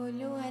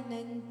बोलो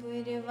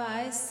अनंतपुर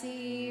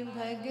वासी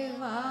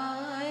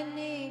भगवान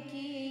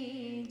की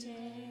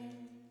जय।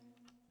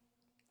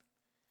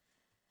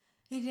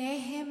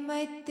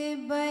 रहमत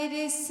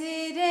बरस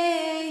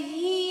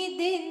रही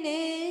दिन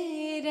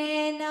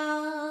रहना,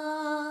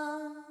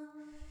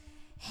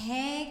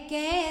 है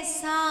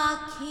कैसा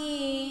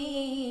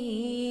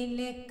खेल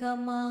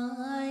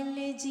कमाल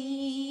जी।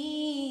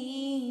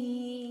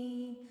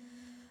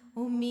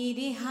 ओ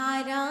मेरे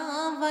हारा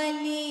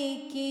वाले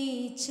के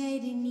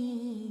चरनी,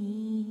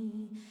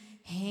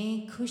 है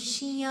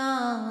खुशियाँ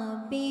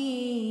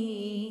बेशुमार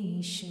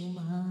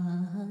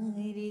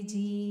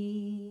जी।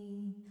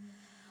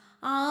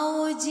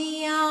 आओ जी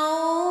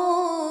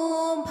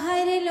आओ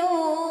भर लो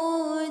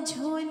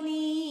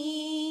झोली,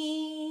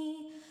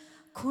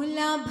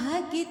 खुला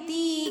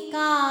भक्ति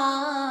का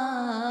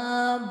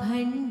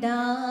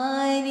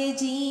भंडार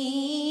जी।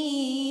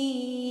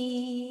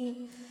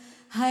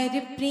 हर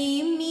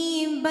प्रेमी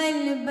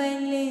बल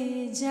बल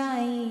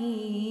जाए,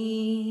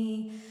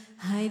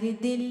 हर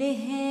दिल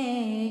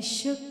है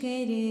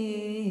शुक्र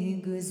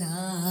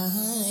गुजार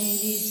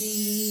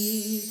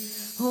जी।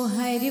 हो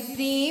हर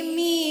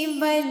प्रेमी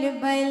बल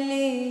बल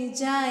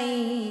जाए,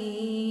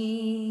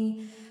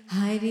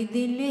 हर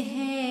दिल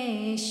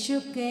है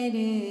शुक्र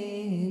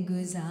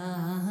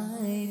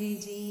गुजार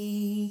जी।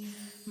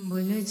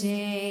 बोलो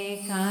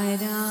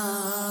जयकारा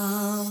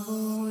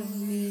बोल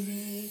मेरे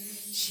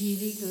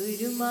श्री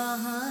गुरु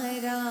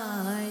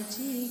महाराज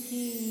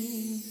की।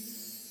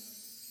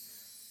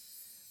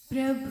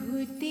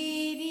 प्रभु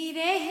तेरी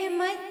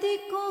रहमत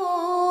को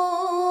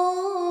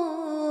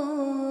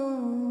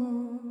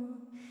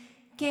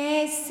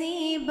कैसे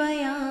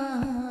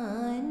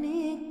बयान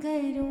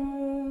करूं,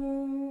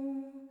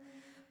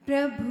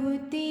 प्रभु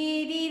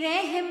तेरी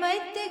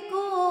रहमत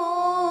को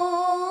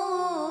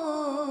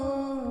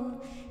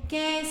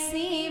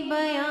कैसे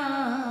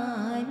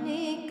बयान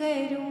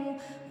करूं।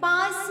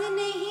 पास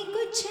नहीं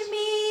कुछ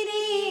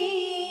मेरे,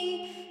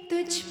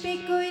 तुझ पे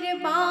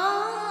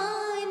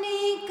कुर्बान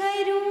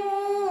करूं।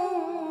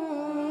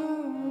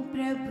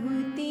 प्रभु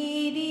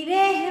तेरी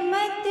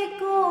रहमत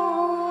को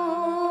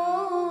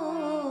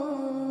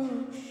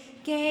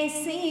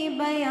कैसे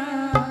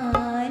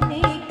बयान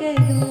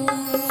करूं।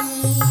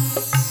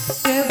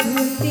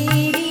 प्रभु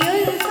तेरी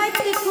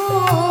उल्फत को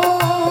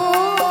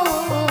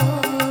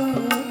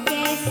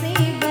कैसे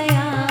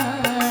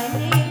बयान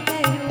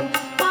करूं।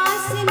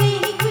 पास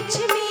नहीं कुछ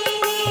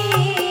मेरे,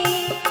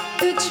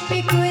 तुझ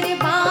पे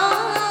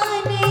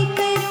कुर्बान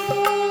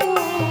करूं।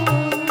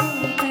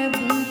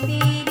 प्रभु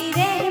तेरी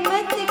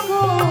रहमत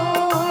को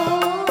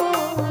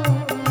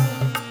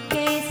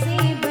कैसे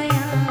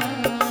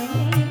बयान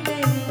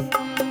करूं।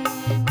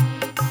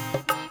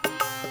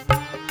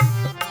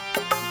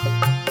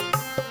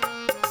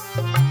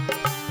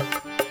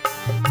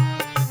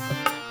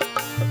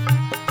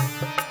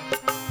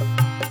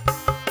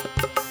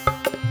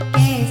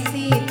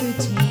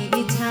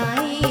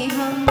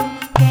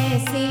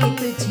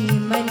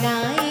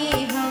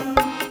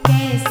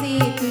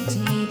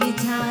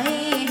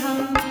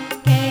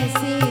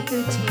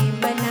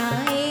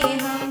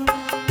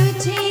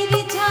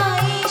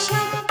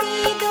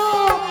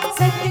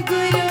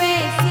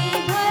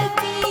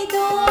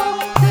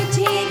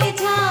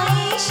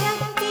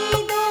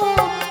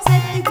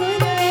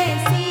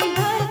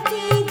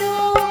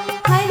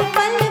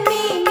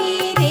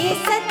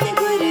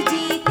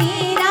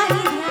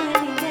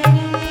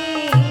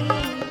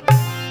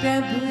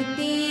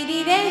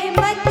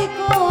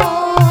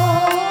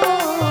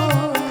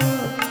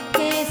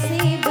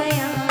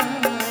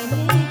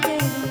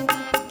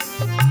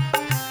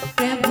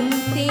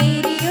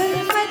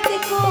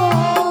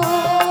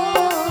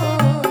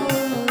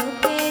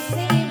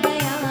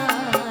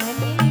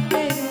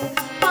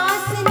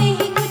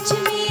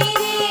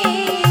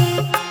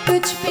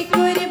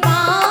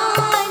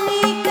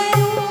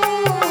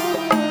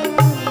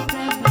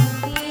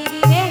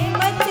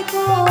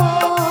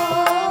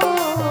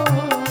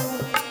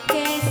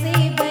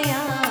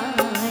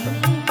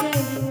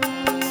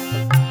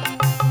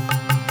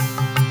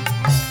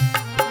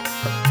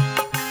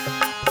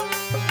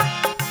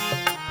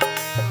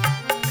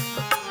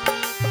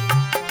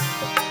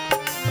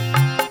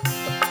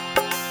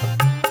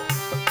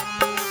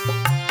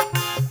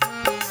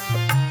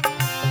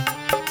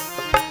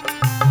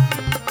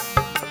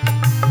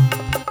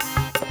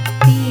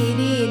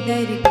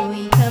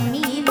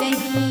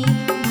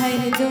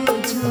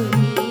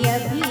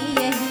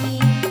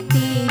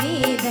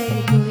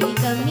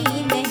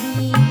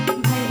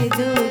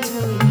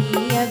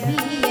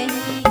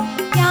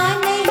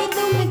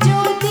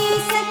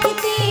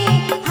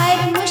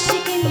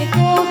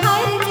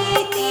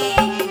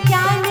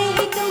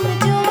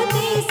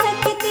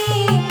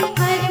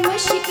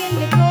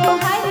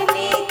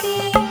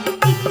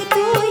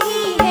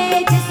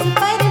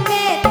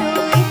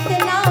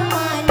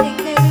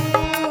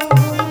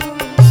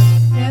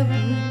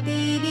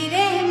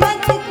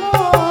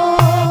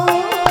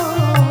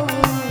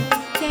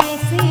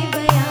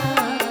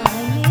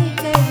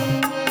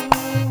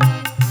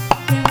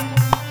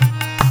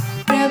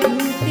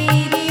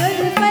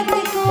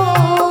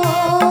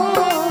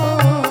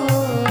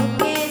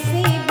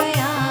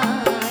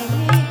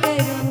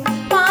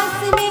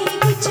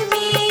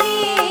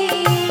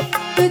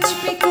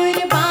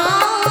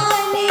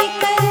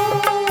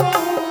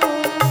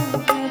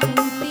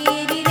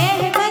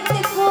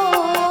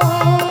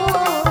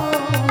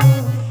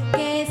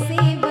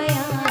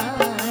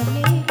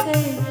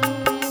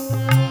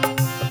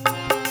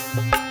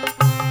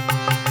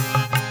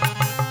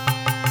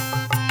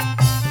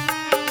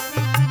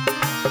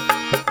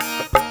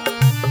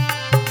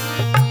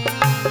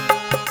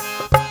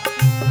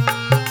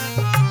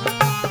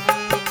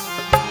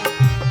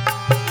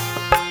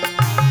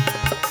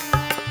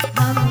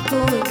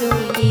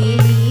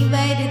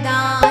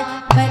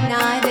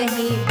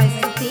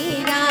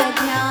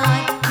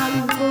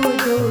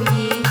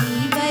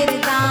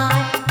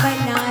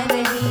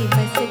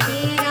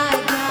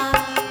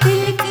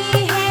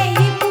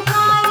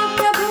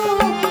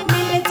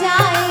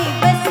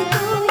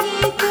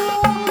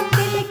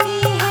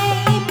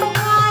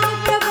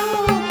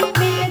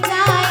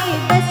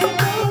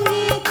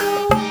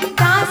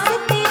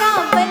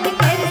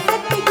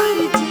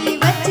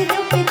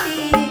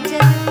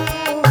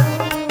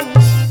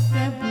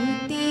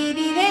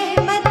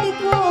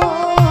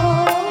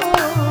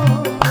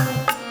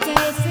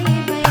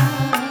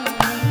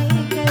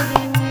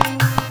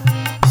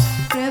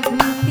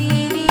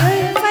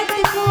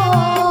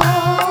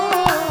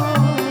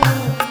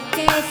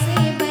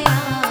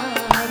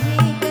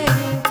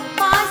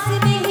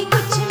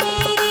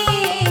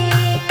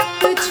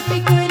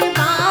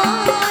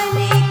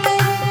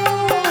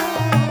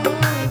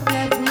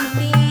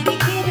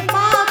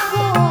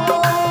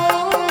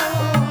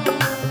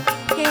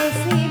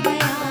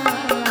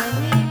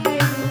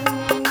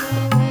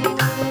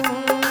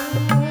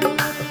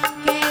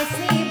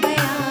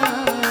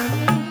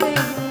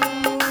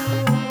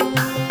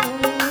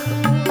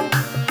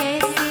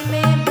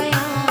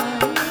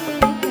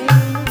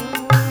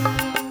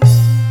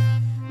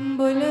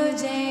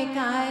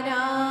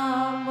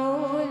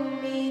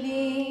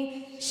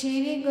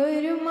 श्री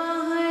गुरु महाराज